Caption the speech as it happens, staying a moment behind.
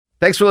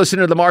Thanks for listening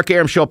to the Mark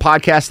Arum Show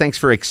podcast. Thanks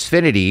for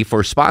Xfinity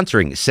for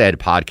sponsoring said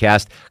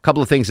podcast. A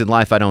couple of things in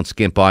life I don't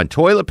skimp on.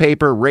 Toilet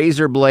paper,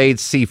 razor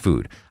blades,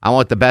 seafood. I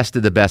want the best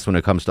of the best when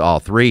it comes to all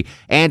three.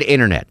 And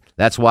internet.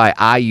 That's why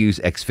I use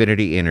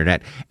Xfinity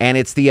Internet. And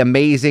it's the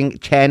amazing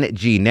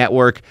 10G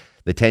network.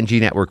 The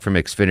 10G network from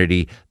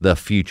Xfinity. The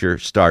future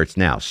starts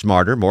now.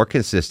 Smarter, more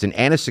consistent,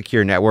 and a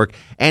secure network.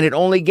 And it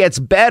only gets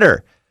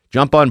better.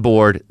 Jump on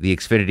board the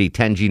Xfinity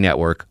 10G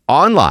network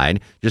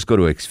online. Just go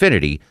to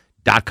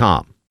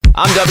Xfinity.com.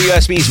 I'm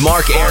WSB's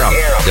Mark Arum.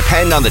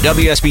 Depend on the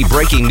WSB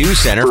Breaking News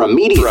Center for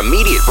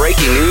immediate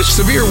breaking news,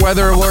 severe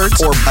weather alerts,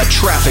 or a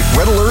traffic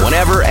red alert.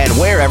 Whenever and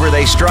wherever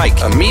they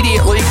strike.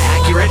 Immediately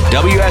accurate.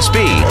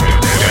 WSB.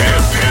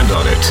 Depend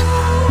on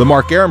it. The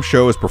Mark Arum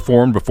Show is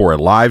performed before a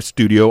live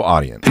studio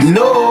audience.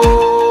 No,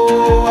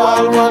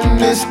 I want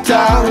this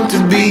town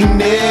to be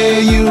near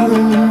you.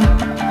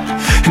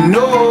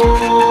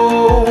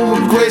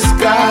 No gray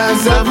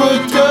skies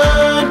ever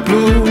turn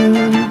blue.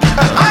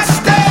 I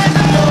stand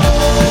alone.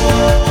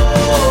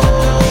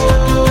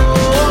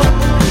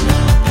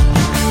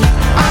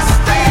 I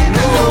stand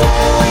alone.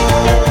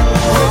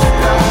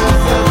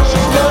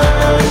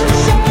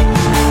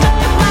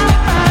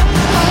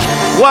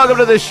 Welcome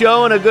to the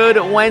show and a good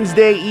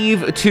Wednesday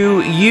Eve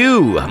to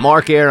you.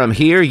 Mark Arum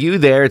here, you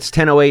there. It's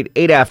 10:08,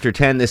 8 after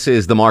 10. This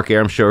is the Mark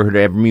Arum Show here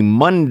every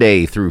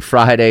Monday through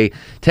Friday,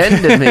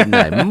 10 to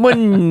midnight.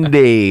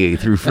 Monday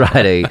through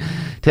Friday,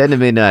 10 to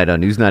midnight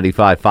on News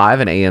 95.5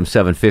 and AM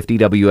 750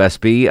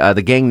 WSB.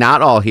 The gang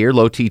not all here.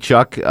 Low T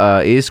Chuck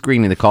is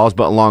screening the calls,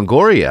 but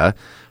Longoria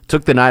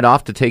took the night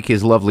off to take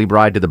his lovely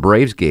bride to the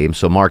Braves game,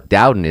 so Mark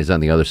Dowden is on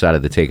the other side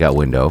of the takeout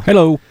window.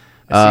 Hello.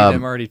 I see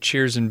them already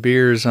cheers and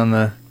beers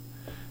on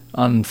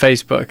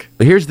Facebook.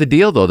 But here's the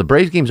deal, though. The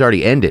Braves game's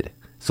already ended.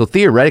 So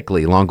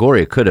theoretically,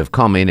 Longoria could have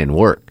come in and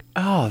worked.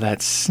 Oh,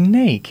 that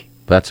snake.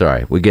 That's all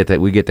right. We get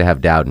to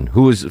have Dowden,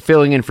 who is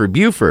filling in for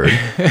Buford,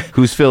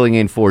 who's filling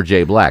in for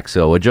Jay Black.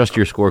 So adjust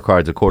your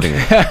scorecards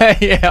accordingly.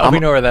 Yeah, we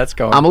know where that's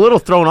going. I'm a little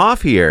thrown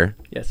off here.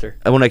 Yes, sir.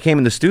 When I came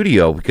in the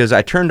studio, because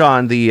I turned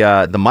on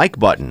the mic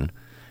button,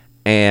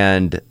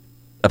 and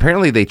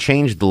apparently they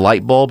changed the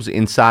light bulbs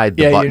inside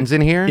the buttons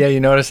in here. Yeah, you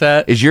notice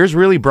that? Is yours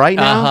really bright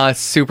now?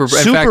 Super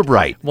bright. Super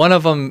bright. One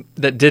of them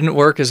that didn't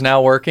work is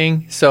now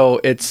working, so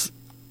it's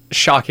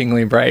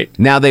shockingly bright.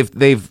 Now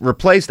they've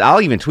replaced.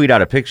 I'll even tweet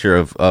out a picture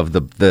of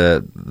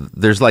the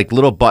there's like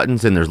little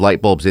buttons and there's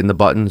light bulbs in the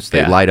buttons.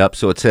 They light up,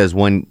 so it says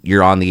when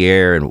you're on the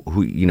air and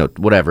who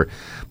whatever.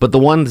 But the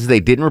ones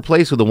they didn't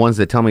replace were the ones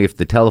that tell me if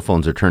the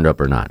telephones are turned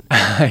up or not.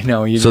 I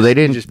know. You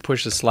just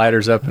push the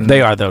sliders up. And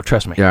they are though.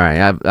 Trust me. All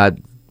right.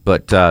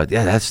 But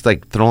that's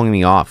like throwing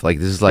me off. Like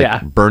this is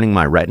like burning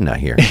my retina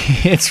here.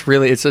 It's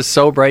just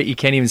so bright you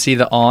can't even see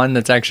the on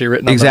that's actually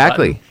written on the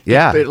button.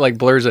 Yeah. It like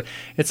blurs it.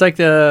 It's like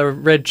the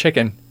red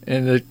chicken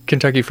in the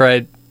Kentucky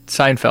Fried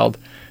Seinfeld.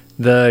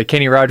 The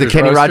Kenny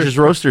Rogers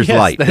Roasters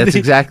light. That's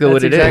exactly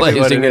what it is.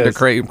 Blazing into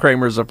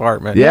Kramer's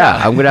apartment. Yeah,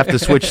 I'm going to have to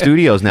switch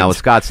studios now with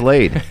Scott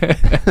Slade.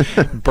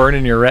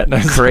 Burning your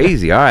retina.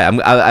 Crazy. All right,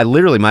 I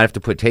literally might have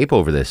to put tape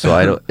over this,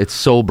 so it's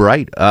so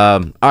bright.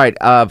 All right,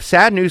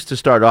 sad news to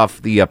start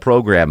off the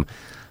program.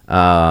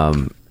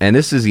 And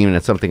this is even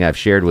something I've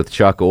shared with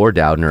Chuck or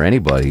Dowden or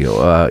anybody,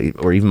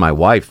 or even my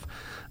wife.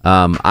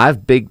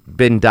 I've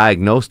been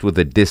diagnosed with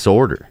a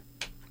disorder.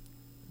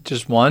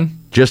 Just one?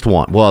 Just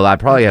one. Well, I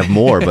probably have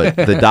more, but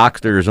the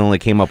doctors only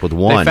came up with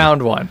one. They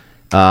found one.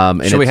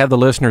 Should we have the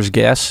listeners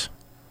guess?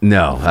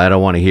 No, I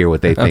don't want to hear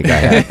what they think I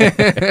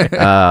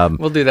have.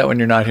 We'll do that when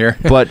you're not here.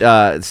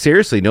 But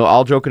seriously, no,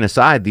 all joking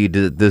aside, the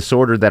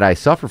disorder that I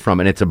suffer from,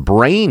 and it's a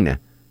brain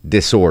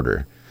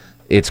disorder.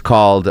 It's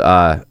called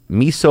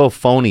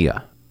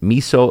misophonia.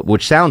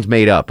 Which sounds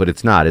made up, but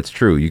it's not. It's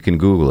true. You can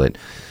Google it.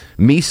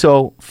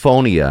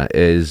 Misophonia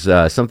is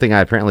something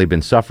I've apparently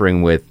been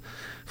suffering with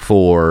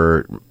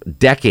for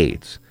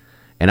decades,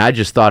 and I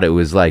just thought it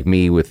was like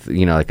me with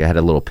like I had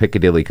a little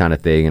Piccadilly kind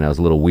of thing, and I was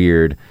a little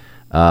weird.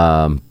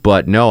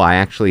 But no, I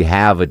actually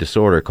have a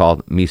disorder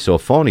called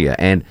misophonia,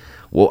 and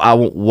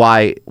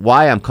why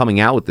I'm coming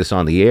out with this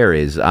on the air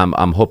is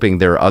I'm hoping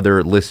there are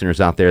other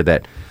listeners out there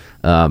that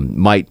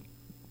might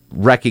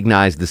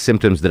recognize the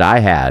symptoms that I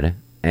had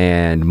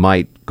and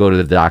might go to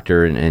the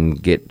doctor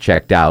and get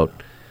checked out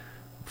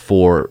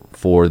for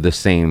the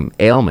same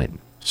ailment.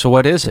 So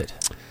what is it?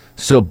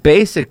 So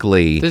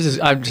basically, this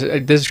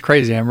is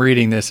crazy. I'm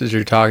reading this as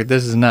you're talking.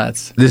 This is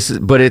nuts.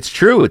 But it's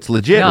true. It's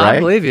legit, right? I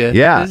believe you.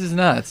 Yeah, this is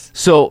nuts.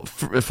 So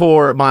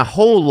for my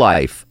whole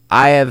life,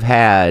 I have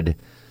had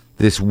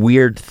this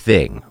weird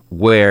thing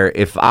where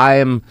if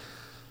I'm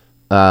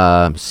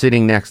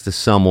sitting next to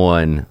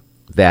someone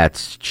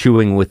that's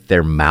chewing with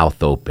their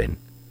mouth open,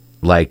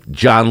 like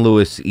John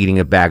Lewis eating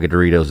a bag of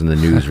Doritos in the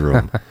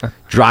newsroom,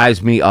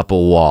 drives me up a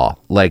wall.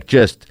 Like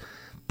just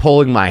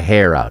pulling my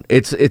hair out.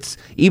 It's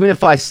even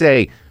if I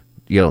say,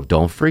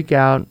 don't freak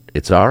out.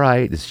 It's all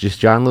right. It's just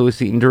John Lewis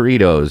eating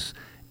Doritos.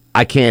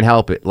 I can't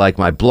help it. Like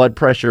my blood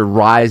pressure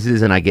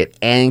rises and I get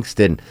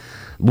angst. And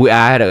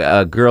I had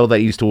a girl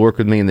that used to work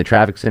with me in the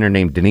traffic center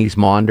named Denise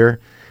Maunder,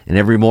 and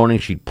every morning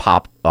she'd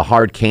pop a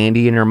hard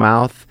candy in her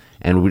mouth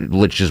and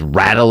would just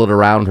rattle it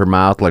around her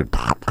mouth like,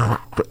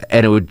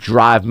 and it would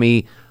drive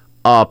me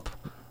up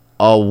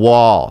a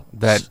wall.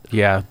 That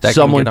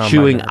Someone can get on my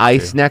chewing nerves,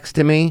 ice too. next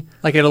to me.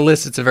 Like it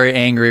elicits a very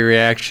angry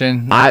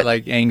reaction,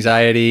 like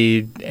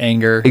anxiety,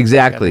 anger.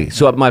 Exactly.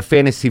 So at my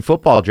fantasy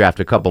football draft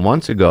a couple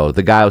months ago,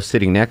 the guy I was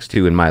sitting next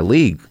to in my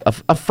league,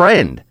 a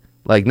friend,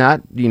 like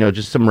not,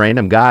 just some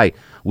random guy,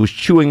 was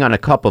chewing on a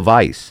cup of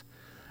ice.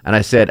 And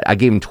I said, I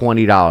gave him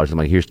 $20. I'm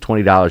like, here's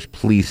 $20.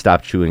 Please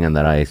stop chewing on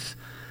that ice.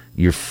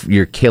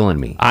 You're killing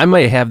me. I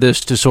may have this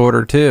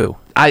disorder too.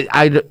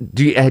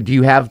 Do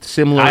you have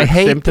similar I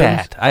hate symptoms?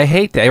 that. I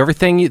hate that.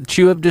 Everything that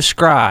you have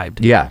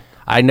described. Yeah.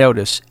 I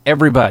notice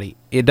everybody.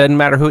 It doesn't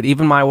matter who,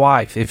 even my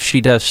wife, if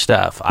she does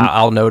stuff,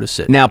 I'll notice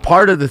it. Now,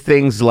 part of the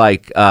things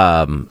like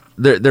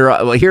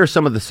here are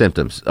some of the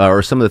symptoms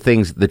or some of the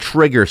things, the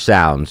trigger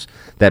sounds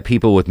that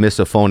people with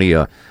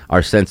misophonia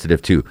are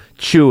sensitive to.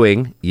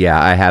 Chewing,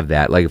 yeah, I have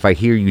that. Like if I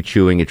hear you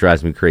chewing, it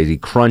drives me crazy.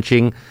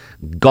 Crunching,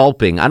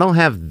 gulping, I don't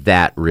have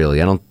that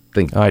really. I don't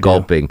think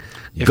gulping.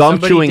 If Gum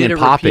somebody chewing did and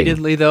it popping.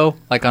 repeatedly though,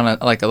 like on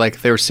a like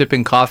if they were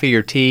sipping coffee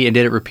or tea and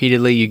did it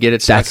repeatedly, you get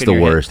it stuck That's in the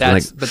your head.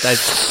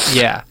 worst.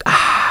 Yeah.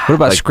 What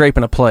about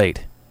scraping a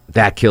plate?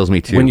 That kills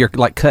me too. When you're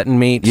like cutting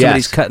meat,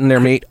 somebody's cutting their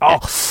meat. Oh,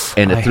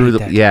 and I through hate the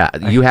that. yeah,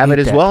 I you have it hate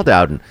as that. well,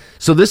 Dowden.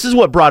 So this is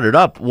what brought it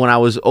up when I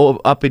was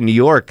up in New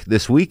York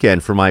this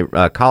weekend for my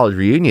college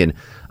reunion.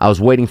 I was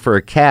waiting for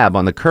a cab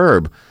on the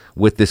curb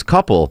with this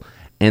couple,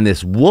 and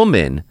this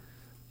woman,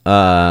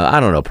 I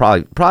don't know,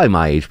 probably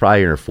my age,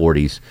 probably in her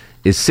 40s,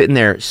 is sitting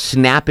there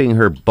snapping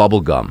her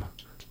bubble gum,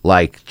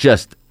 like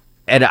just.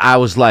 And I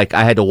was like,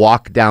 I had to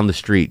walk down the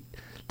street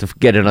to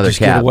get another Just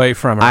cab. get away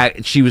from her.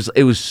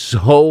 It was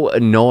so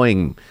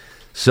annoying.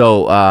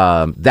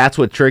 So that's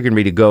what triggered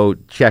me to go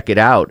check it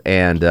out.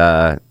 And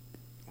Well,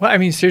 I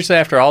mean, seriously,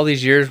 after all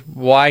these years,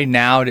 why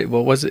now?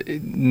 What was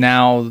it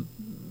now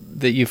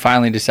that you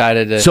finally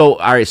decided to? So,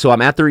 all right, so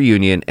I'm at the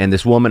reunion, and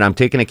this woman, I'm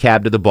taking a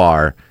cab to the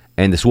bar,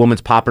 and this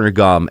woman's popping her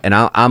gum, and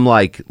I'm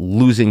like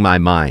losing my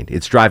mind.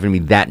 It's driving me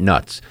that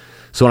nuts.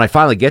 So when I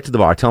finally get to the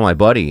bar, I tell my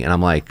buddy, and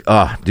I'm like,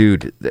 oh,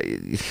 dude, you're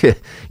going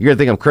to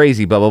think I'm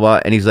crazy, blah, blah,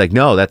 blah. And he's like,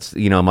 no, that's,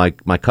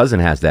 my cousin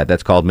has that.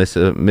 That's called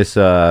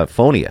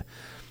misophonia.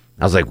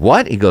 I was like,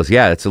 what? He goes,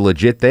 yeah, it's a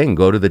legit thing.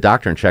 Go to the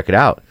doctor and check it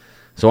out.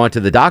 So I went to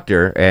the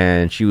doctor,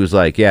 and she was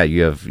like, yeah,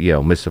 you have,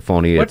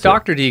 misophonia. What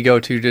doctor do you go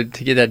to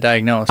get that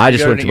diagnosed? I You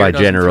just go went to my your nose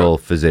and general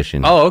throat?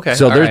 physician. Oh, okay.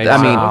 So All there's, right.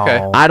 I mean,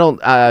 Okay. I don't,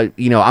 I'm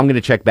going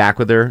to check back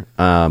with her.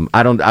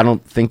 I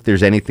don't think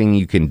there's anything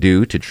you can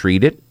do to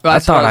treat it. Well,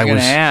 that's what I was going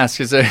was- to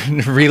ask. Is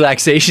it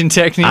relaxation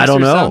techniques I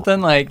don't or know.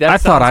 something? Like that I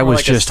thought sounds I more was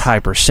like a just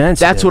hypersensitive.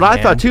 That's what I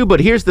man. thought too.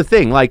 But here's the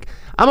thing: like,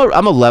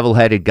 I'm a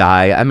level-headed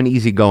guy. I'm an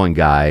easygoing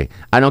guy.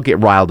 I don't get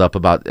riled up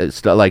about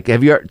stuff. Like,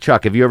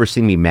 Chuck? Have you ever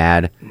seen me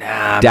mad?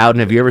 Nah. Dowden,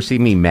 have you ever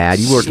seen me mad?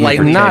 You were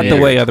Slightly Not the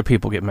Yeah. way other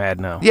people get mad,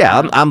 no.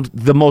 Yeah, I'm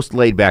the most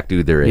laid-back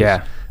dude there is.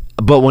 Yeah.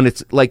 But when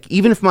it's like,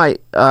 even if my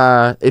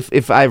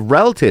if I have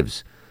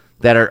relatives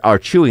that are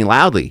chewing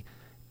loudly,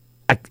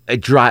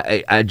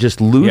 I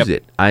just lose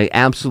it. I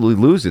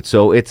absolutely lose it.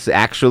 So it's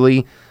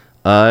actually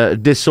a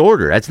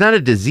disorder. It's not a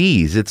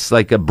disease. It's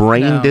like a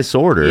brain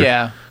disorder.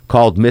 Yeah.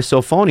 Called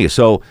misophonia.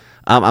 So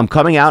I'm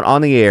coming out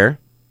on the air,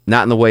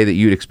 not in the way that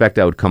you'd expect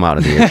I would come out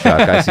on the air, Chuck.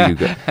 I see you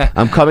go.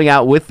 I'm coming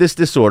out with this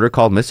disorder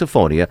called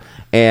misophonia,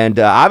 and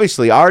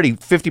obviously already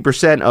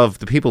 50% of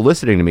the people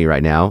listening to me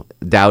right now,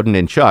 Dowden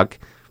and Chuck,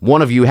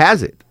 one of you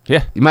has it.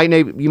 Yeah. You might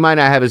not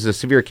have as a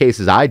severe case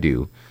as I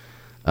do,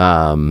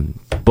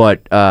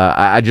 but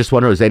I just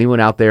wonder, does anyone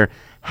out there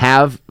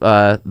have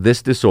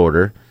this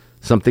disorder,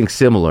 something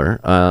similar,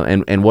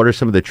 and what are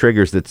some of the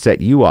triggers that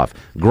set you off?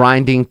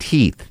 Grinding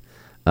teeth.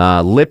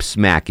 Lip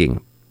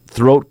smacking,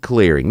 throat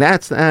clearing.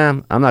 That's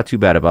I'm not too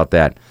bad about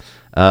that.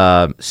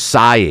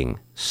 Sighing,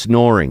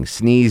 snoring,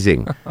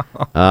 sneezing,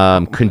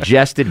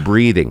 congested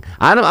breathing.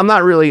 I'm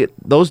not really.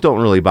 Those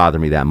don't really bother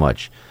me that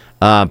much.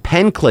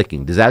 Pen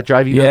clicking. Does that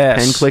drive you nuts?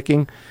 Yes. Pen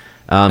clicking.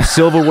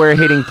 Silverware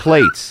hitting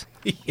plates.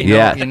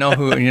 You know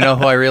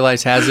who I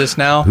realize has this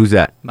now? Who's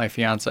that? My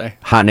fiance.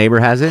 Hot neighbor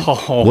has it.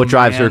 Oh, What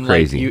drives her man,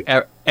 crazy?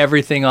 Like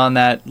everything on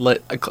that,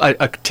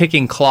 a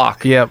ticking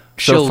clock. Yep.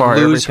 So She'll far,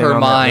 lose everything her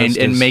on that mind list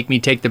and is- make me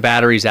take the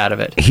batteries out of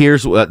it.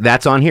 Here's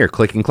that's on here.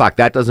 Clicking clock.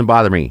 That doesn't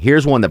bother me.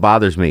 Here's one that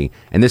bothers me,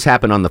 and this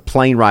happened on the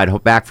plane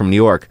ride back from New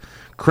York.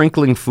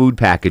 Crinkling food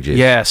packages.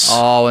 Yes.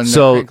 Oh, and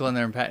So- they're crinkling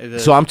their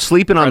So I'm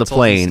sleeping on the pretzels and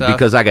plane stuff.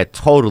 because I got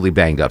totally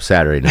banged up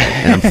Saturday night,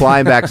 and I'm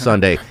flying back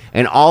Sunday,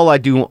 and all I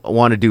do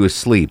want to do is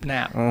sleep.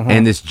 Nap.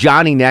 And this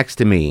Johnny next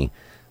to me,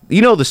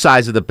 you know the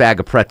size of the bag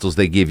of pretzels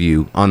they give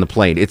you on the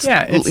plane. It's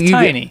it's you get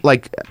tiny.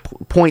 like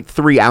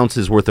 0.3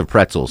 ounces worth of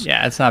pretzels.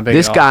 Yeah, it's not big.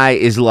 This at all. guy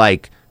is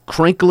like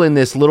crinkling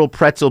this little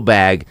pretzel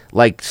bag,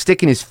 like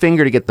sticking his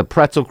finger to get the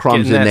pretzel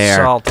crumbs Getting in that there.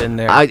 salt in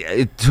there.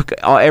 It took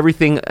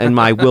everything in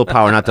my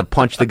willpower not to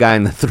punch the guy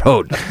in the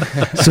throat.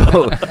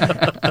 So,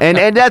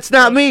 and that's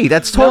not me.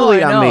 That's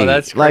totally I on know. me.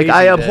 That's like crazy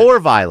I that- abhor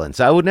violence.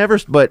 I would never,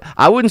 but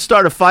I wouldn't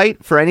start a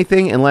fight for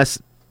anything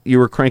unless you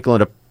were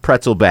crinkling a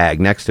pretzel bag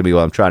next to me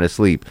while I'm trying to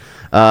sleep.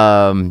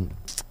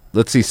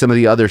 Let's see some of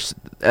the others.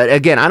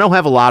 Again, I don't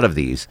have a lot of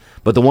these,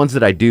 but the ones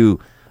that I do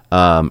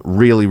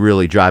really,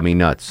 really drive me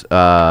nuts.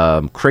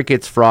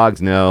 Crickets,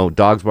 frogs, no.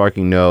 Dogs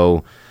barking,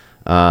 no.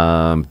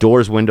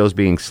 Doors, windows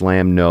being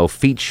slammed, no.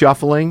 Feet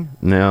shuffling,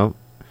 no.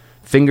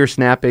 Finger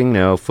snapping,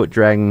 no. Foot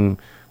dragging,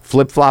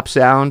 flip-flop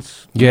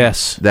sounds.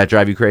 Yes. That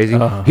drive you crazy?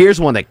 Here's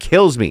one that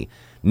kills me.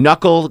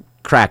 Knuckle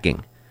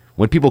cracking.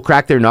 When people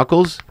crack their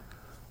knuckles,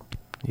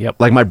 Yep.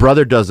 like my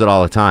brother does it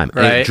all the time.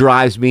 And Right. it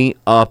drives me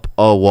up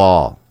a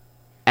wall.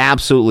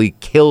 Absolutely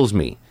kills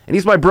me. And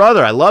he's my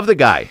brother. I love the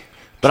guy.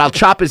 But I'll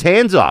chop his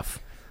hands off.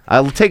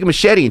 I'll take a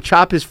machete and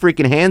chop his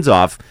freaking hands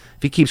off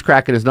if he keeps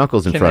cracking his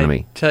knuckles in front of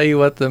me. Tell you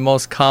what the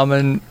most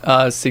common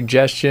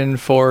suggestion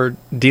for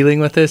dealing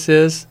with this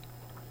is?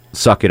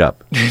 Suck it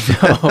up.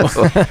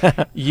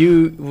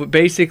 You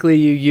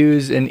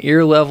use an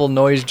ear level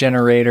noise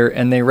generator,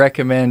 and they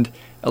recommend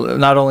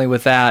not only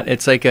with that,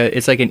 it's like an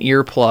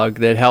earplug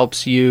that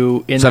helps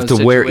you in So I have those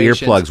to wear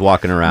situations. earplugs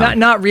walking around.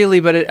 Not really,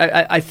 but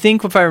I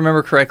think if I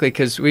remember correctly,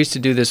 because we used to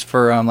do this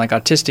for like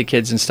autistic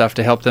kids and stuff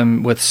to help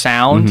them with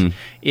sound, Mm-hmm.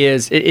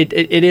 is it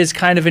is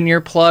kind of an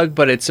earplug,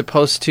 but it's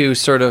supposed to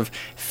sort of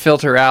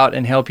filter out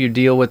and help you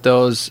deal with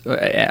those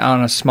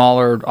on a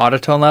smaller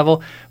autotone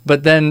level.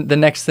 But then the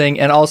next thing,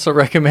 and also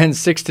recommends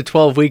 6 to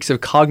 12 weeks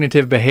of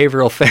cognitive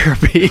behavioral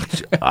therapy.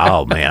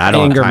 Oh, man. I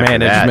don't Anger have time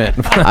management.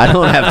 for that. I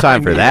don't have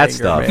time for that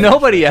stuff.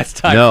 Nobody has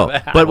time No. for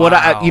that. But what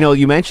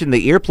you mentioned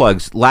the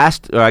earplugs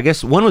I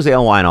guess, when was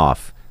Ale Wine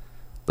off?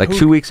 Like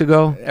 2 weeks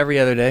ago? Every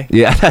other day.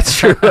 Yeah, that's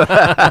true.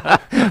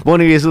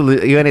 One of his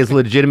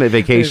legitimate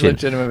vacation.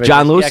 legitimate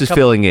John vacation. Lewis Yeah, is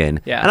couple- filling in.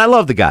 Yeah. And I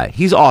love the guy.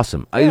 He's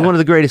awesome. He's one of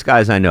the greatest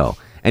guys I know.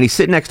 And he's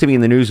sitting next to me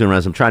in the newsroom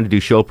as I'm trying to do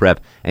show prep,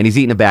 and he's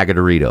eating a bag of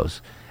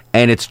Doritos.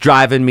 And it's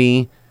driving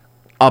me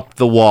up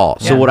the wall.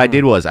 So what I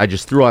did was I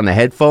just threw on the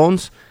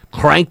headphones,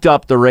 cranked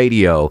up the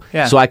radio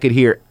Yeah. so I could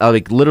hear,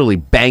 like literally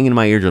banging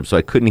my eardrum so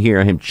I couldn't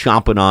hear him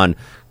chomping on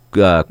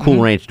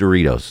Cool Ranch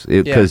Doritos.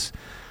 Because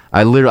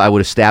I would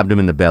have stabbed him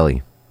in the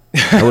belly.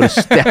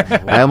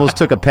 I almost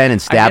took a pen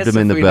and stabbed him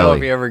in the If he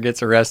belly. ever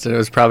gets arrested, it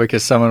was probably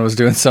because someone was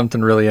doing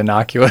something really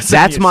innocuous. and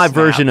That's he my snapped.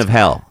 version of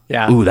hell.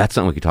 Yeah. Ooh, that's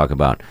something we could talk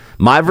about.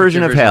 My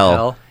version your of version of hell,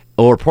 hell?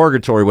 or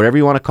purgatory, whatever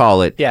you want to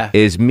call it, Yeah.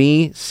 is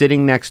me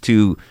sitting next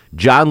to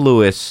John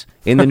Lewis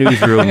in the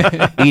newsroom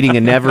eating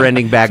a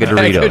never-ending bag of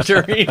Doritos.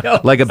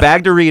 Doritos. Like a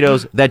bag of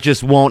Doritos that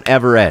just won't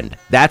ever end.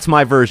 That's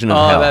my version of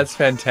hell. Oh, that's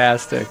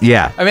fantastic.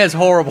 Yeah. I mean, it's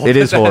horrible. It but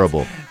is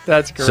horrible.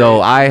 That's great.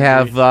 So I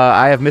have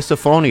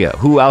misophonia.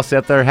 Who else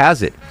out there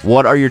has it?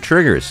 What are your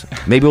triggers?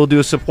 Maybe we'll do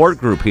a support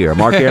group here.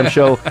 Mark Aram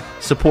Show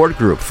support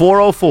group.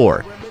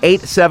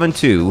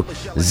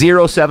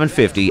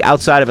 404-872-0750.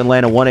 Outside of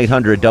Atlanta,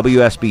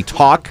 1-800-WSB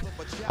Talk.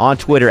 On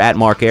Twitter at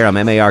Mark Aram,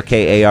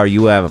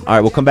 MarkArum. All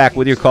right, we'll come back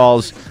with your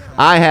calls.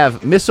 I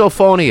have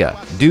misophonia.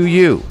 Do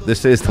you?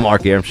 This is the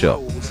Mark Aram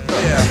Show.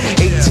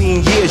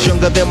 18 years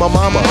younger than my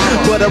mama,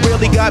 but I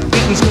really got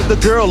beaten with the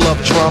girl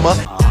love drama.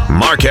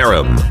 Mark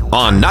Aram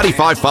on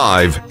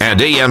 95.5 and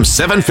AM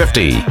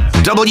 750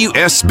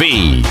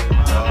 WSB.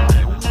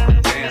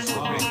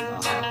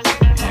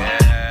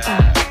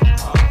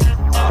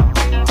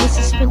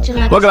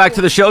 Welcome back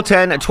to the show.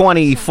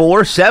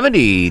 10:24,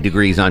 70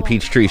 degrees on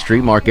Peachtree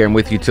Street. Mark Aram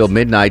with you till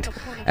midnight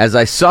as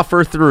I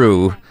suffer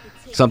through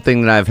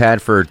something that I've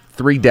had for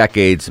 3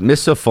 decades,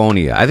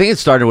 misophonia. I think it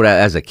started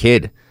as a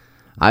kid.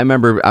 I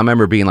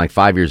remember being like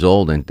 5 years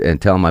old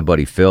and telling my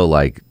buddy Phil,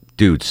 like,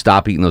 dude,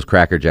 stop eating those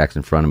Cracker Jacks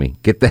in front of me.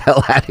 Get the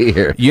hell out of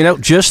here. You know,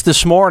 just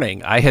this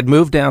morning, I had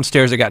moved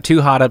downstairs. It got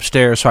too hot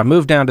upstairs, so I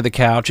moved down to the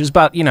couch. It was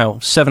about,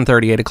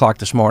 7:30, 8 o'clock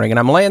this morning, and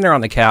I'm laying there on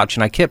the couch,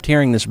 and I kept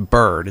hearing this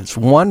bird. It's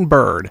one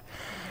bird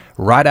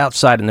right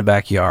outside in the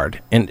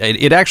backyard, and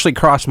it actually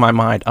crossed my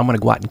mind, I'm going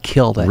to go out and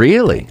kill that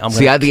Really? thing. I'm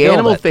See, gonna the kill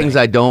animal that things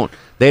thing.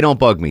 they don't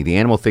bug me. The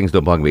animal things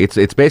don't bug me.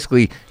 It's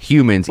basically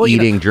humans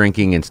eating,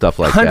 drinking, and stuff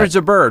like Hundreds that.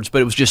 of birds,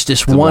 but it was just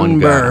this The one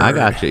guy. bird. I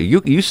got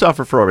you. You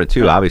suffer from it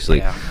too, obviously.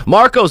 Yeah.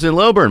 Marco's in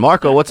Lilburn.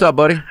 Marco, what's up,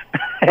 buddy?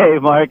 Hey,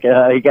 Mark,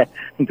 you got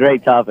a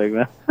great topic,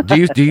 man.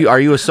 Are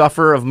you a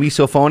sufferer of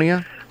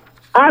misophonia?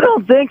 I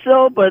don't think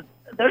so, but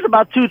there's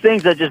about 2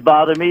 things that just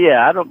bother me.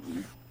 Yeah, I don't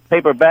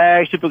paper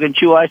bags, people can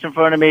chew ice in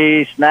front of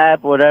me,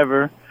 snap,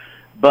 whatever.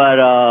 But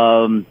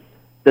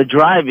the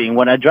driving,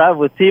 when I drive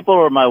with people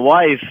or my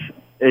wife,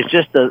 it's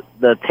just the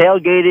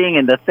tailgating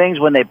and the things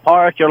when they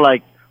park. You're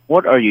like,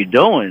 what are you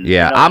doing?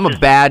 Yeah, You know, I'm a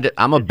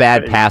just-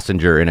 bad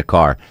passenger in a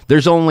car.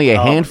 There's only a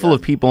handful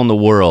of people in the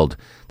world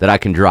that I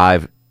can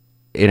drive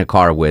in a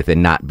car with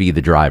and not be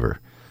the driver.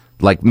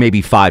 Like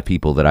maybe 5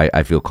 people that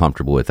I feel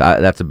comfortable with.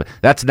 That's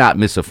not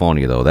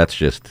misophonia though. That's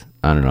just,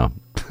 I don't know,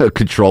 a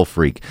control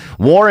freak.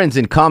 Warren's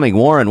incoming.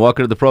 Warren,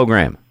 welcome to the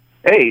program.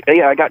 Hey,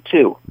 yeah, I got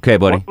 2. Okay,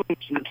 buddy. One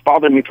that's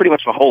bothered me pretty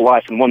much my whole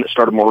life, and one that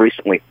started more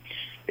recently.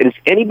 Is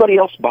anybody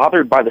else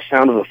bothered by the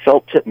sound of a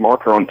felt tip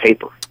marker on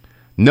paper?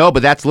 No,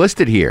 but that's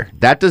listed here.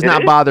 That does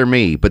not is? bother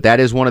me, but that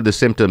is one of the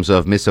symptoms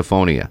of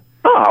misophonia.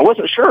 Oh, I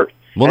wasn't sure.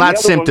 Well, And the not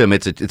other symptom.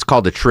 It's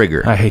called a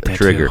trigger. I hate a that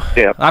trigger.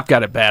 too. Yeah. I've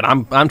got it bad.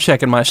 I'm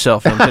checking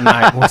myself in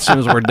tonight as soon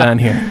as we're done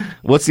here.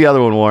 What's the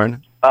other one,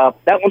 Warren?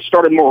 That one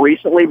started more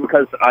recently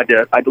because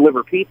I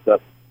deliver pizza,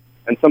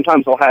 and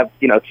sometimes I'll have,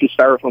 2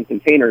 styrofoam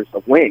containers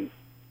of wings.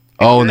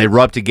 Oh, and they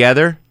rub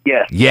together?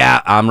 Yes.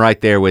 Yeah, I'm right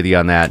there with you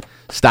on that.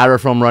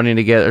 Styrofoam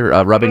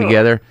rubbing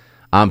together.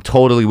 I'm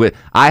totally with.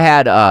 I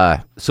had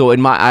I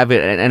have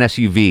an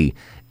SUV,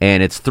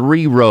 and it's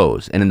 3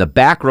 rows, and in the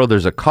back row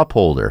there's a cup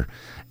holder,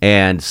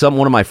 and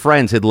one of my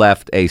friends had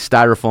left a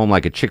styrofoam,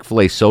 like a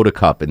Chick-fil-A soda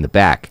cup, in the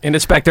back, and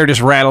it's back there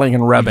just rattling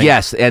and rubbing.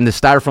 Yes, and the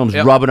styrofoam's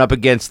rubbing up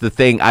against the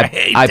thing.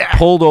 I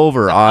pulled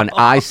over on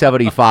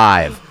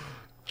I-75.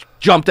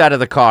 Jumped out of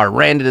the car,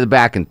 ran to the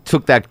back, and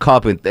took that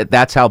cup, and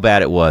that's how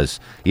bad it was.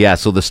 Yeah,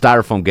 so the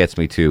styrofoam gets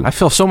me, too. I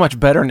feel so much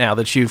better now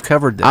that you've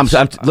covered this.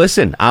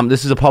 Listen,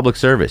 this is a public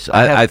service.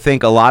 I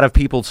think a lot of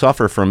people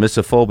suffer from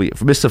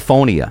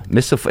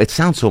misophonia. It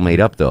sounds so made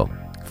up, though.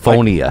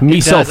 Phonia. Like,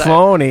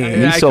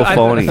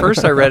 misophonia. At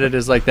first, I read it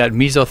as like that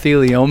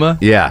mesothelioma.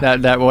 Yeah.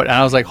 And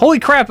I was like,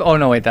 holy crap. Oh,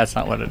 no, wait, that's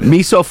not what it is.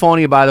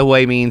 Misophonia, by the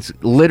way, means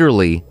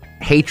literally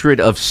hatred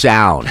of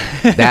sound.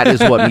 That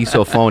is what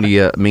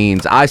misophonia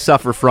means. I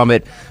suffer from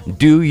it.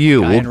 Do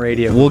you?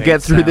 We'll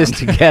get through this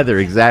together.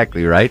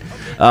 Exactly, right?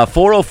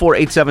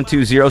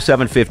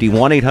 404-872-0750,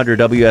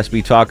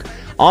 1-800-WSB Talk.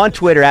 On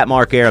Twitter, at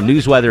Mark Arum.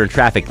 News, weather, and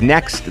traffic.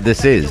 Next,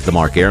 this is The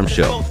Mark Arum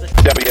Show.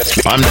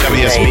 I'm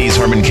WSB's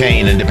Herman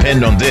Cain, and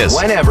depend on this.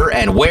 Whenever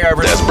and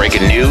wherever. There's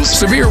breaking news,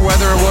 severe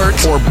weather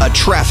alert, or a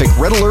traffic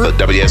red alert.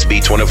 The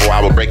WSB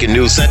 24-hour Breaking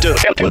News Center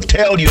will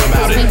tell you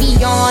about it.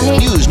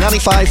 News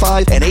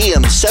 95.5 and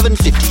AM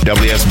 750.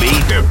 WSB,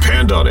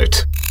 depend on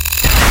it.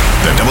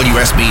 The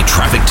WSB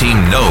traffic team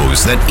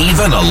knows that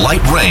even a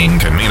light rain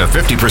can mean a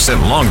 50%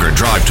 longer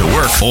drive to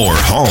work or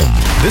home.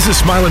 This is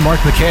Smiling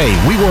Mark McKay.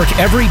 We work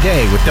every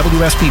day with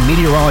WSB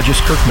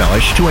meteorologist Kirk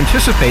Mellish to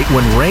anticipate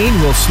when rain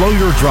will slow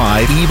your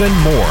drive even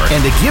more and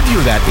to give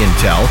you that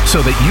intel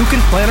so that you can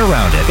plan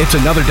around it. It's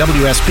another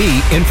WSB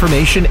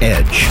Information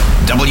Edge.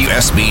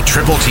 WSB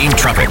Triple Team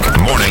Traffic.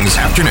 Mornings,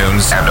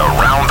 afternoons, and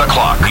around the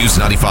clock. News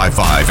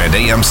 95.5 and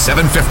AM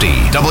 750.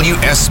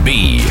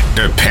 WSB.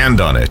 Depend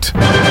on it.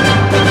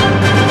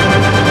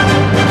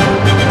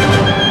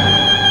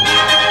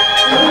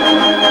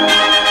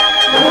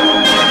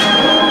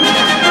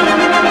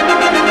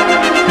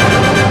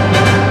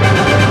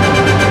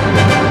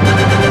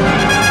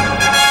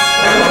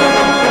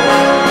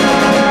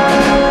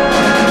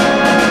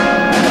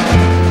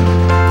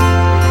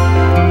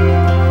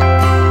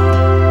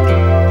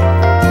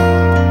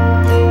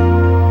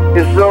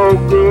 It's so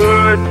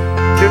good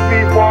to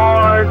be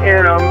born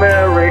in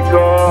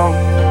America,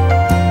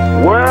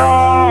 where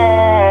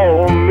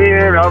all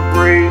men are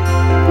free.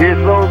 It's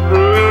so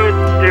good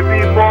to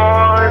be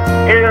born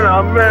in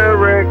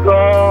America,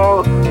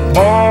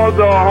 all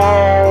the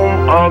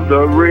home of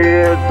the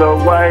red, the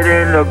white,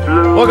 and the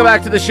blue. Welcome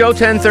back to the show.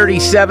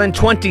 10:37,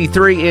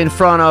 23 in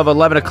front of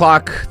 11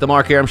 o'clock. The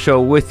Mark Arum Show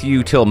with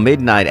you till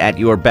midnight at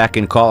your beck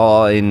and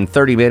call. In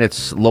 30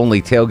 minutes,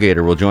 Lonely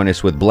Tailgater will join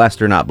us with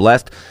Blessed or Not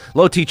Blessed.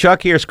 Low T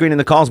Chuck here, screening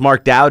the calls.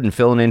 Mark Dowden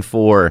filling in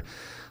for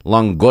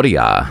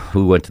Longoria,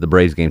 who went to the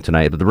Braves game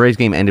tonight. But the Braves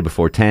game ended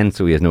before 10,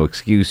 so he has no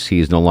excuse. He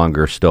is no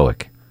longer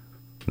stoic.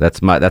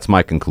 That's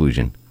my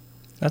conclusion.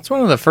 That's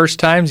one of the first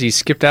times he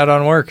skipped out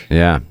on work.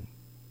 Yeah.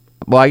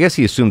 Well, I guess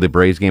he assumed the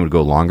Braves game would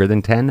go longer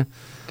than 10.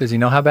 Does he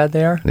know how bad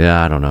they are?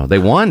 Yeah, I don't know. They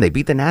won. They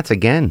beat the Nats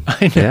again.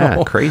 I know.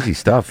 Yeah, crazy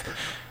stuff.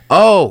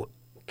 Oh,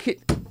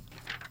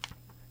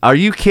 are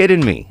you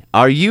kidding me?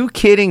 Are you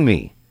kidding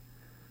me?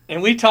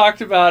 And we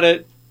talked about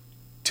it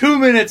 2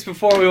 minutes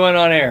before we went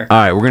on air. All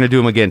right, we're going to do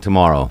them again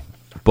tomorrow.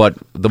 But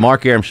the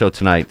Mark Arum Show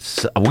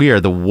tonight, we are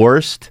the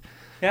worst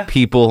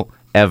people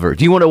ever.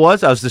 Do you know what it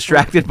was? I was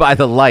distracted by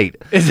the light.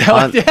 Is that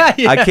what?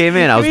 Yeah. I came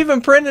in. You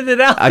even printed it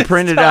out. I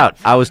printed it out.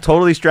 I was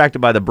totally distracted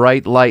by the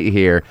bright light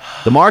here.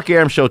 The Mark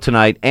Arum Show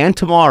tonight and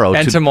tomorrow.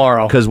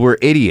 Tomorrow. Because we're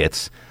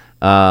idiots.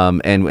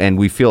 And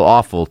we feel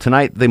awful.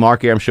 Tonight, the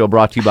Mark Arum Show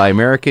brought to you by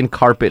American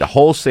Carpet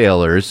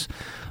Wholesalers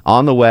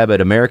on the web at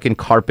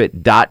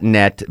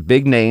americancarpet.net.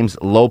 Big names,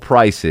 low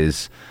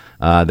prices.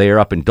 They are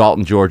up in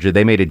Dalton, Georgia.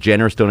 They made a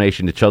generous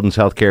donation to Children's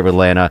Healthcare of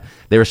Atlanta.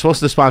 They were supposed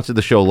to sponsor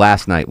the show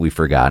last night. We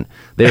forgot.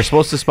 They were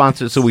supposed to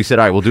sponsor it, so we said,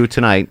 all right, we'll do it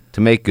tonight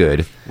to make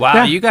good.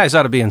 Wow, you guys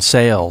ought to be in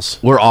sales.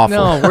 We're awful.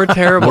 No, we're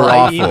terrible. We're I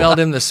awful. emailed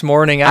him this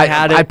morning.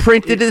 I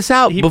printed this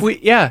out.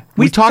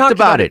 We talked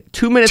about it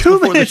 2 minutes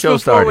before the show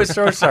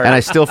started. And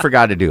I still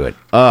forgot to do it.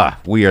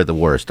 We are the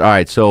worst. All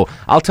right, so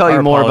I'll tell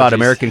you more about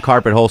American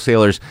Carpet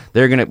Wholesalers.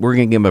 We're gonna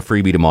give them a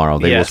freebie tomorrow.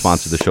 They will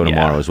sponsor the show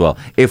tomorrow as well,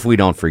 if we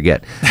don't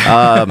forget.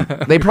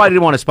 They probably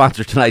didn't want to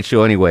sponsor tonight's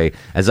show anyway,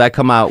 as I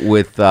come out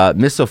with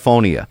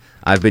misophonia.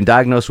 I've been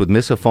diagnosed with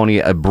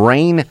misophonia, a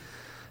brain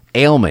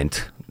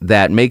ailment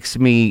that makes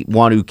me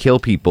want to kill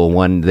people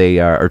when they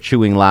are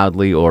chewing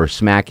loudly or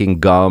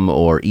smacking gum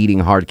or eating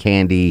hard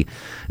candy.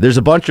 There's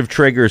a bunch of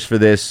triggers for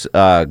this: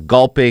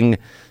 gulping,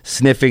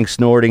 sniffing,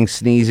 snorting,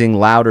 sneezing,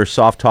 loud or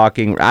soft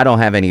talking. I don't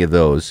have any of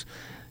those.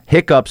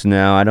 Hiccups,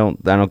 no, I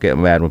don't get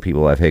mad when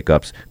people have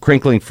hiccups.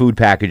 Crinkling food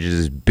packages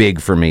is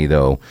big for me,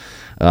 though.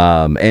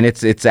 And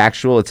it's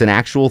an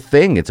actual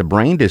thing. It's a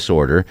brain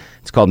disorder.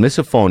 It's called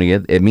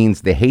misophonia. It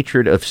means the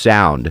hatred of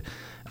sound.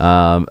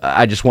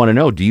 I just want to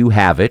know, do you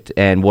have it,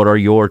 and what are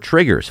your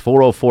triggers?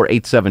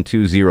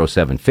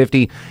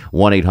 404-872-0750,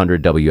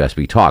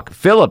 1-800-WSB Talk.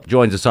 Philip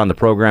joins us on the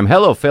program.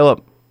 Hello,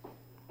 Philip.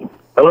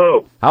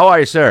 Hello. How are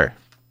you, sir?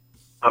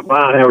 I'm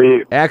fine. How are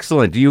you?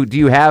 Excellent. Do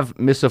you have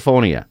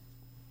misophonia?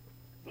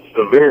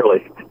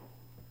 Severely.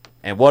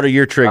 And what are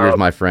your triggers,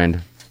 my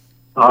friend?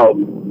 The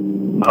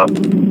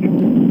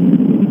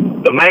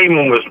main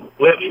one was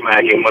lip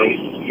smacking.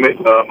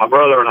 When my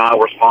brother and I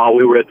were small,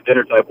 we were at the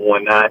dinner table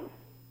one night,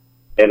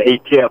 and he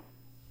kept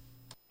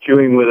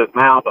chewing with his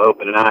mouth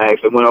open, and I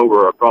actually went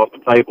over across the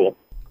table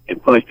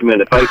and punched him in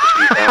the face a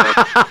few times.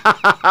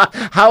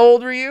 How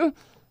old were you?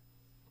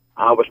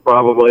 I was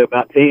probably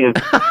about 10.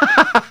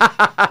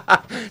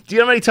 Do you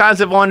know how many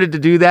times I've wanted to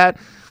do that?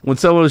 When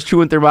someone was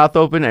chewing their mouth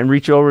open and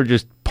reach over and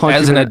just punch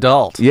As him an in-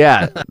 adult.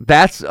 Yeah,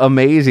 that's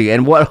amazing.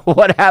 And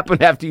what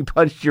happened after you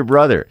punched your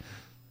brother?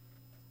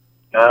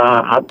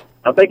 I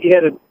think he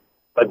had a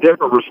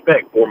different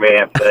respect for me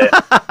after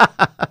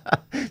that.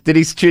 Did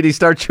he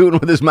start chewing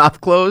with his mouth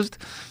closed?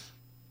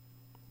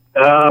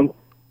 For a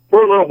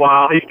little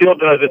while. He still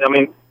does it. I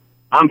mean,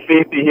 I'm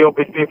 50. He'll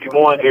be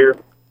 51 here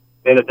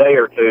in a day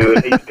or two,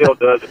 and he still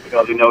does it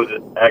because he knows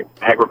it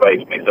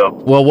aggravates me. So,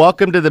 Well,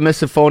 welcome to the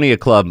Misophonia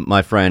Club,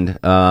 my friend.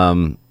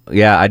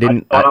 Yeah, I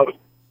didn't. I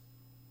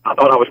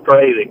thought I was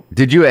crazy.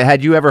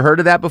 Had you ever heard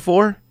of that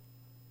before?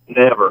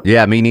 Never.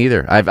 Yeah, me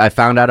neither. I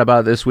found out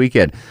about it this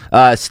weekend.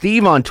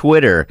 Steve on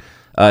Twitter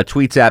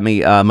tweets at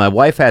me, my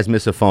wife has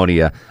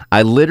misophonia.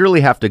 I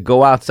literally have to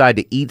go outside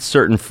to eat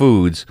certain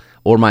foods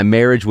or my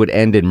marriage would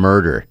end in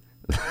murder.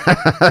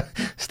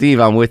 Steve,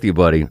 I'm with you,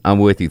 buddy. I'm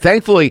with you.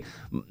 Thankfully,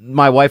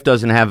 my wife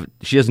doesn't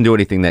do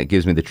anything that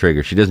gives me the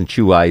trigger. She doesn't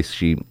chew ice.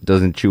 She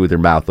doesn't chew with her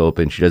mouth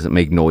open. She doesn't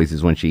make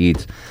noises when she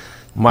eats.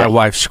 My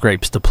wife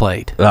scrapes the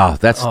plate. Oh,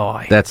 that's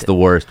the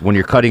worst. When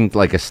you're cutting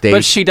like a steak.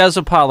 But she does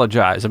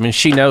apologize. I mean,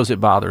 she knows it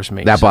bothers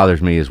me. That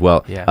bothers me as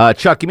well. Yeah.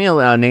 Chuck, give me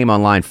a name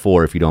on line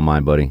 4 if you don't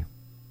mind, buddy.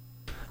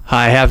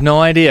 I have no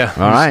idea. I'm just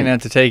right. going to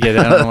have to take it.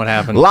 I don't know what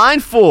happened.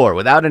 Line 4,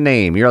 without a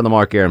name. You're on the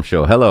Mark Aram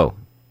Show. Hello.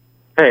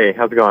 Hey,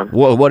 how's it going?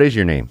 What is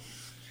your name?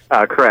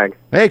 Craig.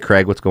 Hey,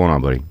 Craig. What's going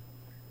on, buddy?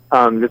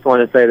 Just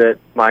wanted to say that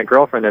my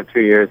girlfriend of 2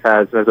 years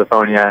has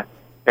misophonia,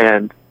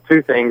 and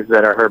two things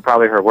that are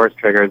probably her worst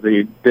triggers that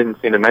you didn't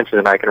seem to mention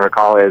that I can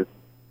recall is,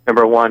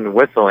 number one,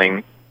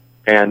 whistling,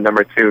 and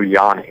number two,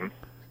 yawning.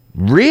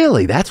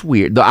 Really? That's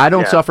weird. I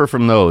don't Yeah. suffer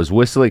from those.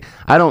 Whistling.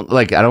 I don't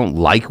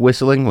like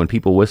whistling when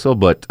people whistle,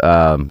 but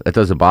that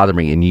doesn't bother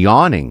me. And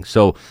yawning.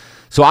 So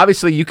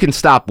obviously you can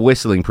stop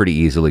whistling pretty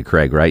easily,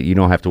 Craig, right? You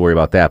don't have to worry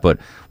about that. But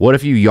what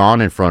if you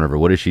yawn in front of her?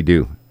 What does she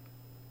do?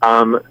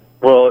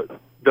 Well,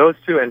 those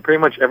two and pretty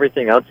much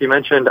everything else you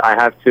mentioned, I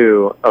have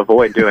to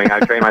avoid doing.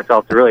 I train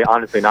myself to really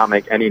honestly not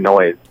make any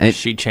noise. And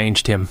she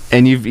changed him.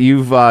 And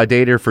you've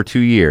dated her for 2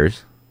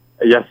 years.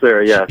 Yes,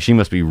 sir. Yes. She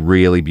must be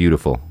really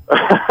beautiful.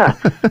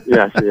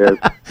 Yeah, she is.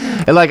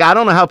 And I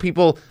don't know how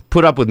people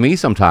put up with me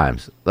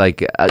sometimes.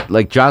 Like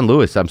John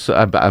Lewis. I'm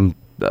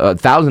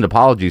 1,000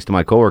 apologies to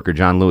my coworker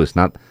John Lewis,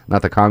 not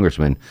the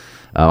congressman.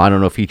 I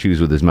don't know if he chews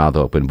with his mouth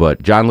open,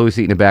 but John Lewis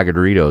eating a bag of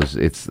Doritos,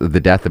 it's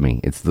the death of me.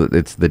 It's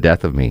the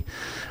death of me.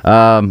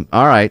 All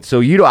right, so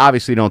you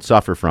obviously don't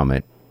suffer from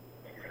it.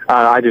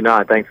 I do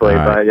not, thankfully,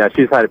 All right. but yeah,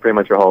 she's had it pretty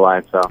much her whole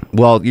life. So,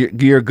 Well,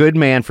 you're a good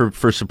man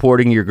for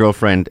supporting your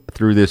girlfriend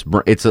through this.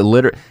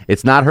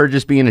 It's not her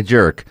just being a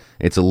jerk.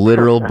 It's a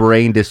literal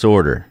brain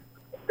disorder.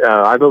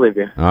 I believe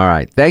you. All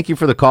right. Thank you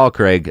for the call,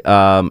 Craig.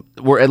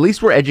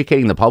 We're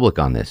educating the public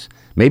on this.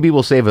 Maybe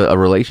we'll save a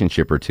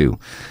relationship or two.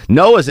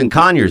 Noah's in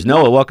Conyers.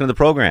 Noah, welcome to the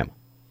program.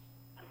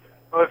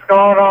 What's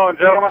going on,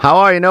 gentlemen? How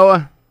are you,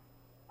 Noah?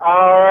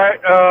 All right.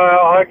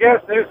 I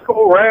guess new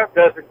school rap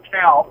doesn't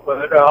count,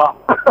 but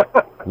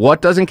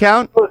What doesn't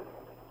count?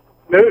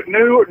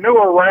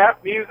 newer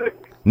rap music,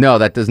 No,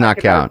 that does not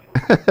count.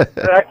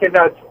 I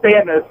cannot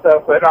stand this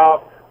stuff. But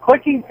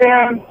clicking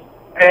pens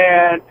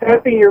and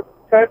tapping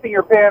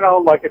your pen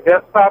on like a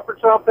desktop or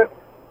something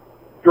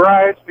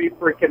drives me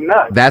freaking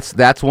nuts.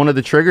 That's one of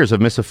the triggers of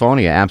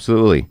misophonia.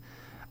 Absolutely.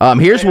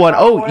 Here's one.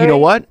 Oh, you know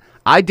what?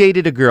 I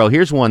dated a girl.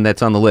 Here's one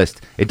that's on the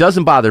list. It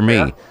doesn't bother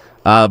me,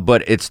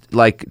 but it's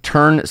like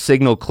turn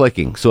signal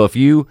clicking. So if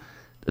you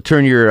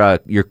turn your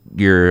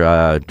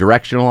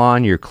directional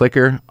on, your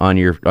clicker on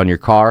your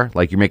car,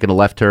 like you're making a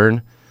left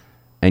turn,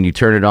 and you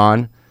turn it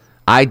on.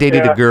 I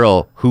dated a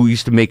girl who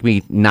used to make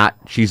me not.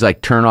 She's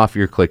like, turn off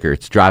your clicker.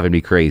 It's driving me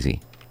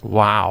crazy.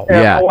 Wow.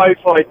 Yeah, my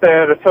wife's like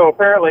that, so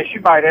apparently she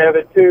might have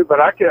it too. But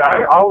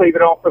I'll leave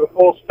it on for the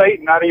full state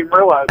and not even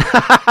realize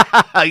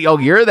it. Oh,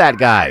 you're that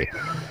guy.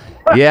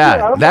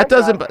 Yeah, that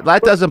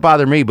doesn't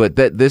bother me. But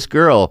this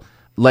girl,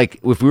 like,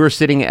 if we were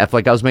sitting at,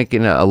 like, I was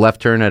making a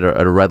left turn at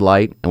a red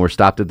light, and we're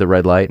stopped at the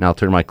red light, and I'll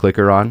turn my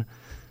clicker on,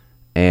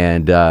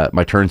 and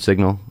my turn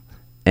signal,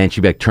 and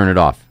she'd be like, turn it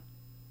off.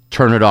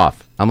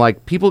 I'm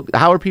like,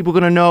 how are people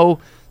going to know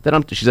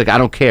She's like, I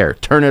don't care.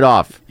 Turn it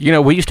off. You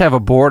know, we used to have a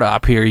board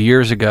op here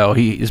years ago.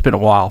 It's been a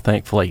while,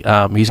 thankfully.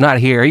 He's not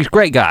here. He's a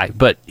great guy,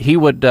 but he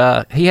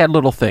had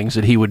little things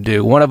that he would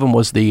do. One of them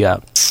was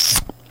the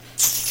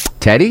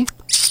Teddy?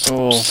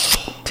 Oh.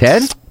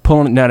 Ted?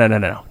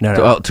 No.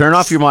 Oh, turn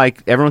off your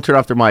mic. Everyone turn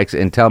off their mics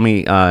and tell me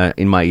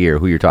in my ear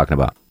who you're talking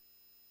about.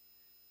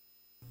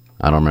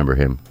 I don't remember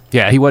him.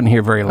 Yeah, he wasn't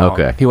here very long.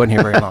 Okay. He wasn't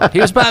here very long. He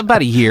was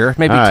about a year,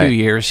 maybe 2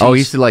 years.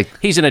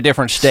 He's in a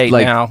different state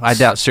now. I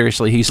doubt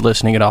seriously he's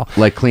listening at all.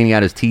 Like cleaning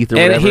out his teeth or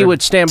and whatever? He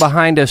would stand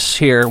behind us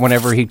here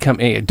whenever he'd come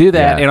do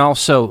that, and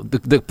also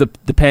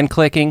the pen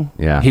clicking.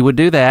 Yeah. He would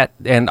do that,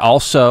 and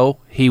also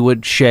he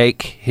would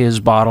shake his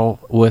bottle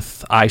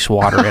with ice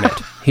water in it.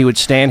 He would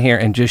stand here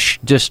and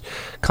just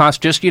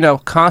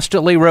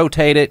constantly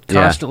rotate it,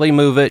 constantly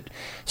move it,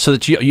 so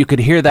that you could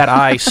hear that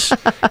ice.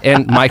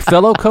 And my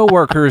fellow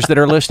coworkers that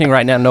are listening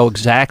right now know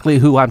exactly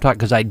who I'm talking,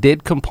 because I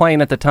did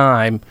complain at the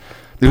time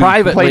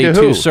privately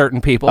to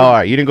certain people. Oh, all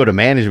right. You didn't go to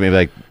management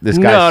like this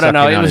guy.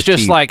 No. It was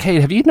just like,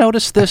 hey, have you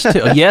noticed this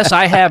too? Yes,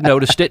 I have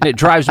noticed it, and it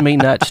drives me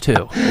nuts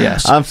too.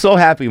 Yes. I'm so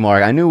happy,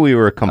 Mark. I knew we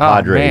were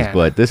compadres,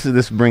 but this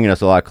is bringing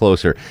us a lot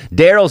closer.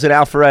 Daryl's in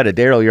Alpharetta.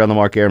 Daryl, you're on the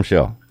Mark Arum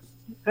Show.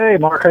 Hey,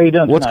 Mark, how you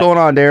doing What's tonight? going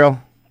on, Daryl?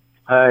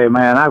 Hey,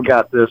 man, I've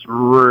got this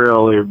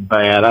really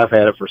bad. I've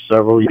had it for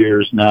several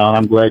years now, and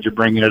I'm glad you're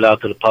bringing it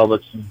out to the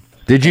public.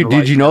 Did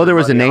you know there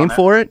was a name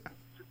for it?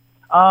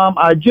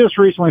 I just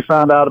recently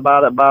found out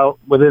about it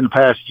within the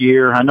past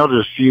year. I know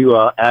there's a few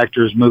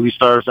actors, movie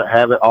stars that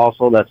have it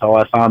also. That's how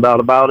I found out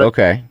about it.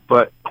 Okay.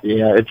 But,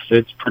 yeah,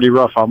 it's pretty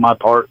rough on my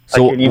part.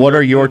 So what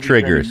are your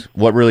triggers?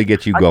 What really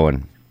gets you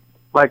going?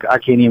 Like, I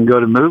can't even go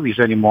to movies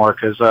anymore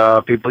because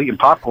people eating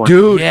popcorn.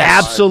 Dude,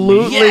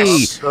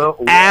 absolutely.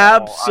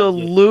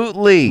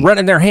 Absolutely.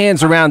 Running their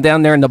hands around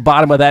down there in the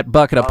bottom of that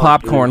bucket of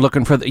popcorn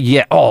looking for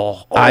the...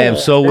 I am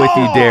so with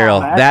you, Daryl.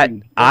 That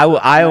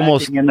I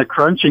almost... And the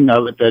crunching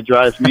of it that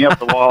drives me up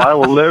the wall. I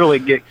will literally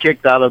get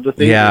kicked out of the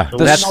theater. Yeah. So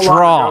That's we no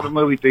longer go to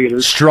movie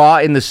theaters. Straw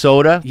in the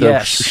soda?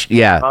 Yes.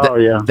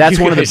 That's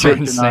one of the big...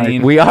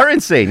 insane. We are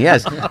insane,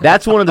 yes.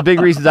 That's one of the big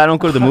reasons I don't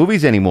go to the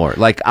movies anymore.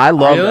 Like, I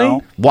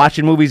love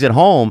watching movies at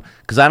home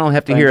because I don't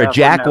have to hear a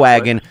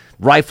jackwagon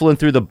rifling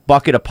through the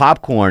bucket of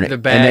popcorn the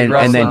bag,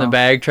 and then the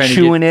bag, trying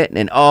chewing to it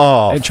and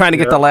trying to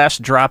get the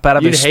last drop out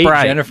of his You'd hate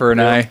Sprite. Jennifer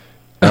and I.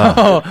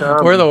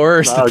 We're the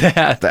worst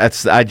at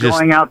that.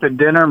 Going out to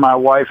dinner, my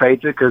wife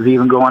hates it because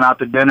even going out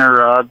to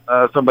dinner,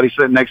 somebody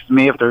sitting next to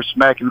me, if they're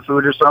smacking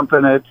food or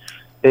something,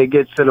 it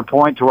gets to the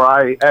point to where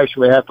I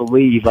actually have to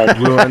leave. Like,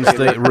 ruins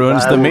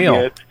the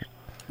meal.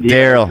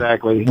 Daryl,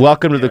 exactly.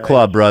 Welcome to the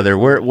club, brother.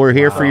 We're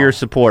here for your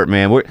support,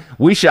 man.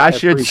 I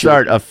should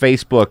start a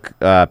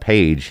Facebook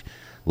page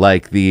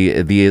like the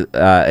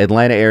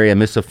Atlanta area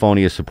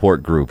misophonia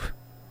support group,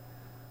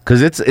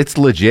 because it's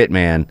legit,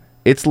 man.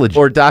 It's legit.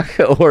 Or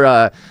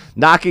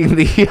knocking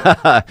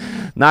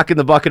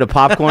the bucket of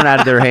popcorn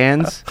out of their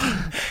hands.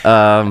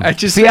 I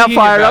just see how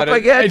fired up I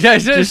get.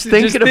 Just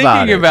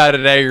thinking about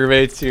it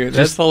aggravates you.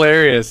 That's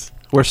hilarious.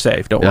 We're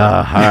safe. Don't worry.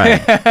 All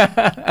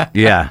right.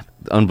 Yeah.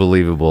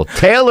 Unbelievable.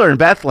 Taylor in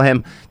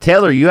Bethlehem.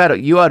 Taylor, you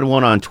had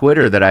one on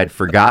Twitter that I'd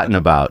forgotten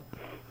about.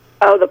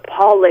 Oh, the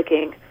paw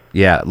licking.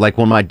 Yeah, like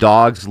when my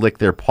dogs lick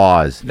their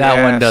paws.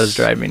 That one does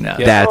drive me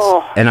nuts.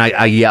 And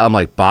I yell, I'm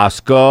like,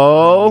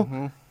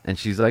 Bosco. And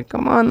she's like,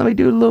 come on, let me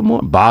do a little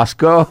more.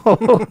 Bosco.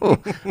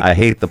 I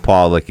hate the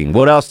paw licking.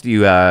 What else do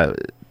you have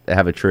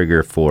a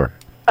trigger for?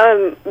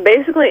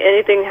 Basically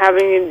anything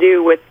having to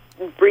do with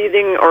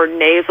breathing or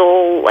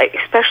nasal, like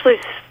especially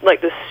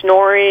like the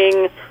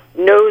snoring,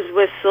 nose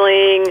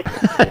whistling,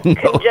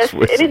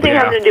 anything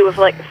having to do with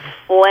like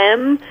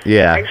phlegm.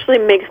 Actually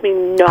makes me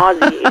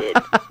nauseated.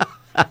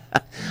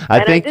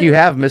 I think you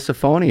have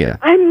misophonia.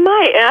 I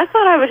might, and I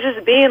thought I was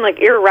just being like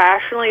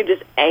irrationally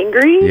just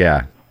angry.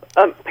 Yeah.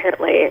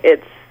 Apparently,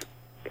 it's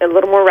a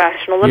little more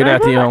rational than You're I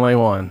not the thought. only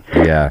one.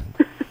 Yeah.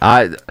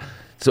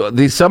 So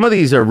some of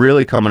these are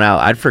really coming out.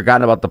 I'd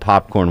forgotten about the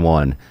popcorn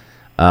one.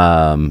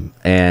 And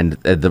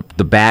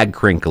the bag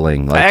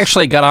crinkling. I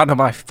actually got onto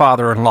my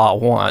father-in-law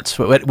once.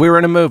 We were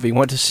in a movie,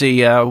 went to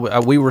see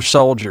We Were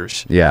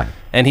Soldiers. Yeah.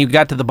 And he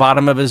got to the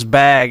bottom of his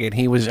bag,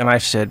 and I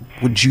said,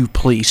 would you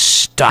please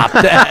stop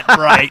that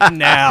right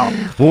now?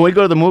 When we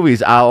go to the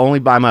movies, I'll only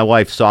buy my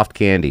wife soft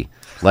candy.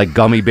 Like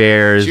gummy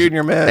bears,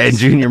 Junior Mints. and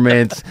Junior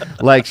Mints.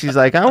 Like she's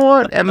like, I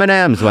want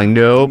M&Ms. Like,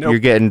 nope. You're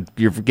getting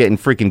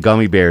freaking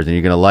gummy bears, and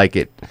you're gonna like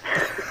it.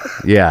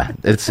 Yeah,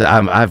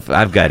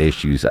 I've got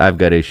issues.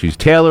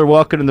 Taylor,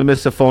 welcome to the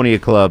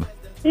Misophonia Club.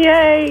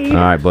 Yay! All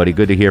right, buddy.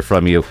 Good to hear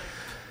from you.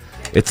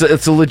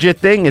 It's a legit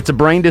thing. It's a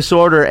brain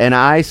disorder, and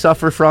I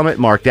suffer from it.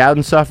 Mark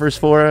Dowden suffers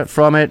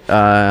from it.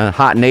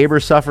 Hot Neighbor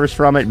suffers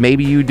from it.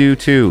 Maybe you do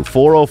too.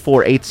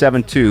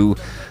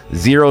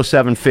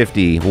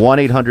 404-872-0750,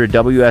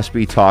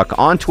 1-800-WSB Talk,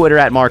 on Twitter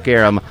at Mark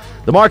Arum.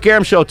 The Mark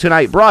Arum Show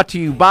tonight brought to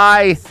you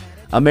by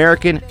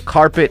American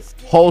Carpet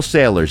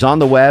Wholesalers, on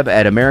the web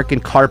at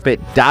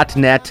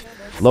AmericanCarpet.net,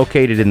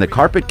 located in the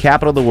carpet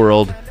capital of the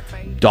world,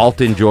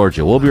 Dalton,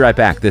 Georgia. We'll be right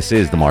back. This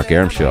is the Mark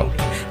Arum Show.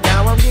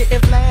 Now I'm getting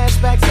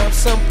flashbacks of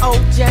some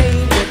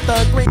OJ with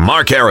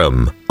Mark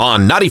Aram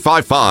on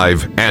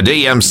 95.5 and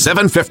AM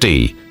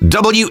 750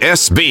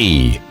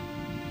 WSB.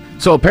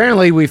 So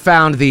apparently we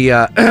found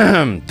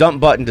the dump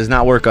button does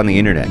not work on the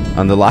internet,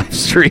 on the live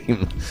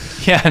stream.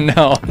 Yeah,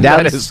 no.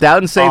 That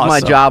doesn't save my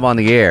awesome. job on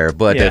the air,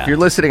 but Yeah. if you're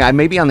listening, I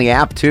may be on the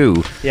app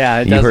too. Yeah,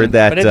 it you doesn't, heard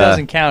that, but it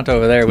doesn't count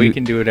over there. We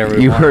can do whatever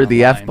we You want. heard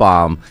the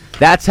F-bomb.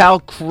 That's how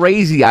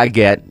crazy I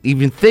get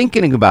even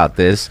thinking about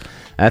this.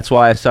 That's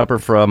why I suffer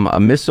from a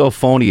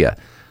misophonia.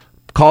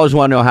 Callers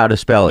want to know how to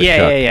spell it. Yeah,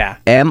 Chuck. yeah.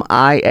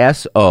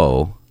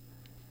 MISOPHONIA.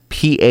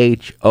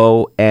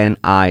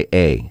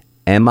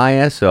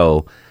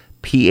 MISOPHONIA.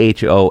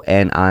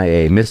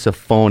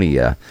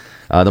 Misophonia.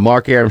 The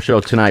Mark Aram Show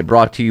tonight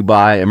brought to you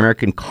by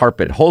American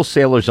Carpet.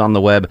 Wholesalers on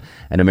the web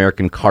at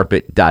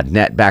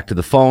AmericanCarpet.net. Back to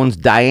the phones.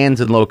 Diane's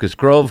in Locust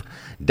Grove.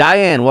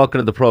 Diane, welcome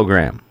to the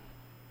program.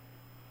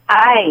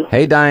 Hi.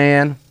 Hey,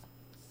 Diane.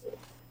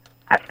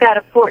 I've got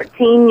a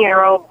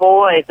 14-year-old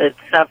boy that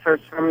suffers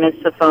from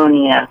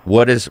misophonia.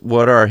 What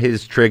are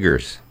his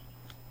triggers?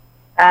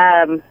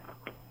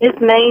 His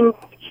main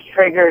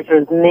triggers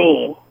is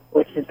me,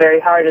 which is very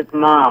hard as a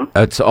mom.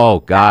 Oh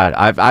God,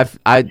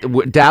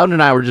 Dowd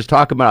and I were just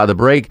talking about the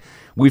break.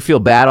 We feel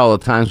bad all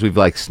the times we've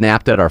like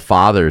snapped at our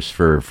fathers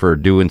for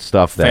doing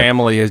stuff that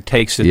Family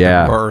takes it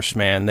the worst,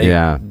 man.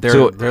 They're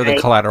the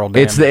collateral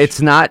damage. It's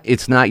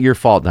not your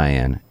fault,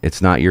 Diane.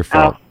 It's not your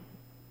fault.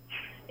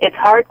 It's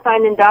hard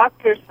finding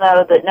doctors,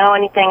 though, that know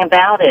anything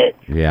about it.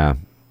 Yeah.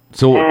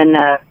 So, And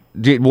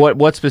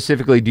what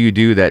specifically do you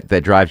do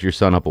that drives your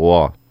son up a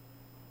wall?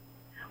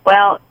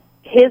 well,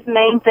 his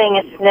main thing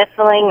is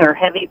sniffling or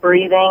heavy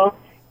breathing,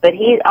 but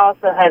he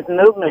also has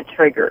movement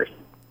triggers.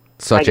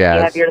 Such like if as?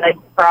 you have your legs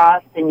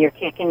crossed and you're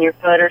kicking your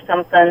foot or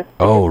something.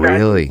 Oh,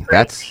 really?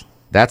 That's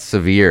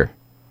severe.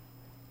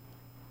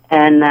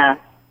 And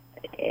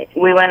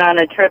we went on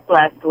a trip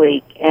last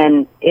week,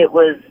 and it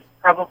was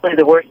probably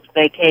the worst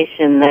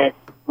vacation that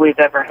we've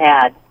ever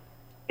had.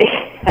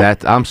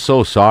 I'm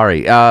so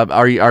sorry.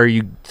 Are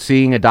you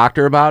seeing a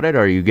doctor about it?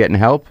 Are you getting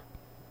help?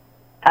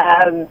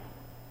 I'm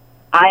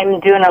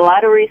doing a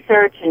lot of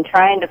research and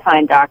trying to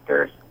find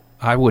doctors.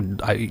 I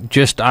would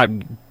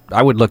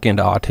look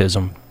into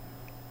autism.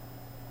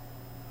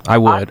 I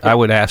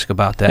would ask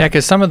about that. Yeah,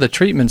 because some of the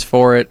treatments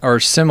for it are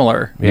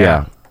similar.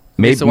 Yeah.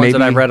 Maybe the ones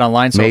that I've read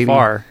online so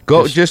far.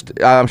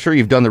 I'm sure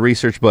you've done the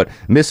research, but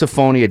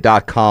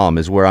misophonia.com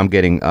is where I'm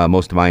getting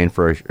most of my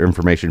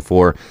information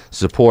for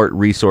support,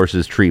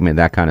 resources, treatment,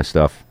 that kind of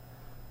stuff.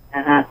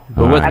 Uh-huh.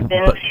 But I've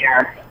been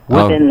there.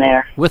 I've been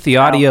there. With the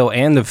audio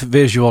and the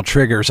visual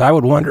triggers, I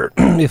would wonder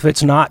if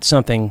it's not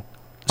something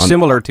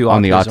similar to autism.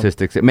 On the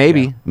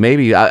autistic.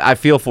 Maybe. I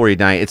feel for you,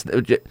 Diane.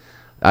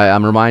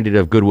 I'm reminded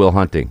of Good Will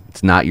Hunting.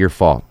 It's not your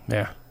fault.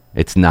 Yeah.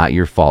 It's not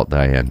your fault,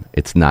 Diane.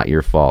 It's not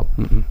your fault.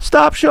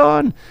 Stop,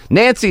 Sean.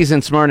 Nancy's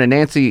in Smyrna.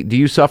 Nancy, do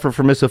you suffer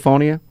from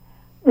misophonia?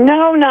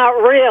 No, not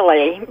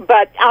really.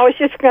 But I was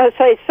just going to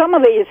say some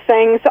of these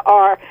things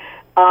are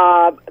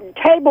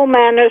table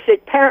manners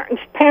that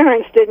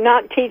parents did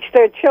not teach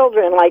their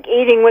children, like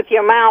eating with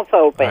your mouth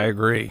open. I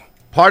agree.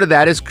 Part of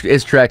that is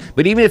track.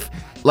 But even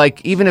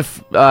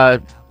if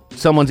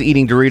someone's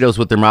eating Doritos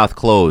with their mouth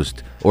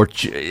closed, or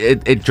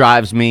it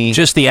drives me.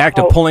 Just the act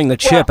of pulling the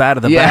chip out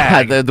of the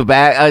bag. Yeah, the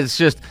bag. It's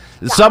just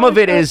some of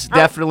it is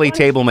definitely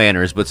table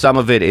manners, but some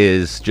of it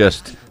is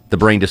just the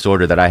brain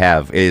disorder that I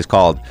have. It is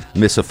called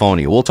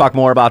misophonia. We'll talk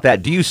more about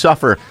that. Do you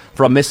suffer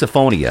from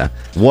misophonia?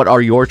 What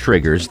are your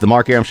triggers? The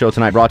Mark Aram Show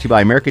tonight brought to you by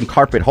American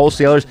Carpet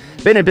Wholesalers.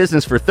 Been in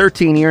business for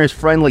 13 years.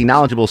 Friendly,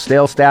 knowledgeable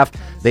sales staff.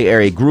 They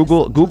are a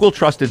Google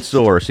trusted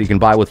store, so you can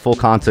buy with full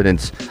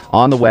confidence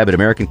on the web at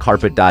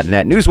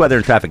AmericanCarpet.net. News, weather,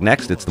 and traffic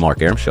next. It's the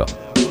Mark Aram Show.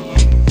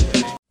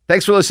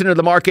 Thanks for listening to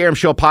the Mark Aram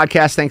Show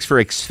podcast. Thanks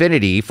for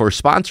Xfinity for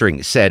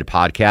sponsoring said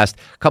podcast.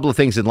 A couple of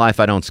things in life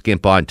I don't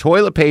skimp on.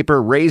 Toilet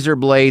paper, razor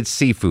blades,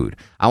 seafood.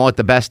 I want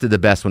the best of the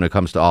best when it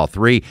comes to all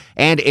three.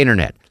 And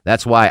internet.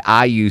 That's why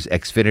I use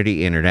Xfinity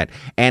Internet.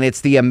 And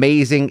it's the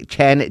amazing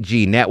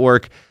 10G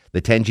network.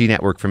 The 10G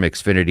network from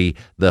Xfinity.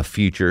 The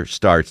future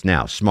starts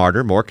now.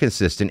 Smarter, more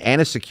consistent,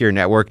 and a secure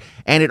network.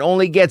 And it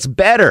only gets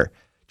better.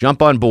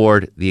 Jump on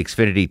board the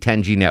Xfinity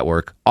 10G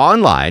network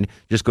online.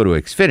 Just go to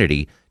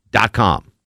Xfinity.com.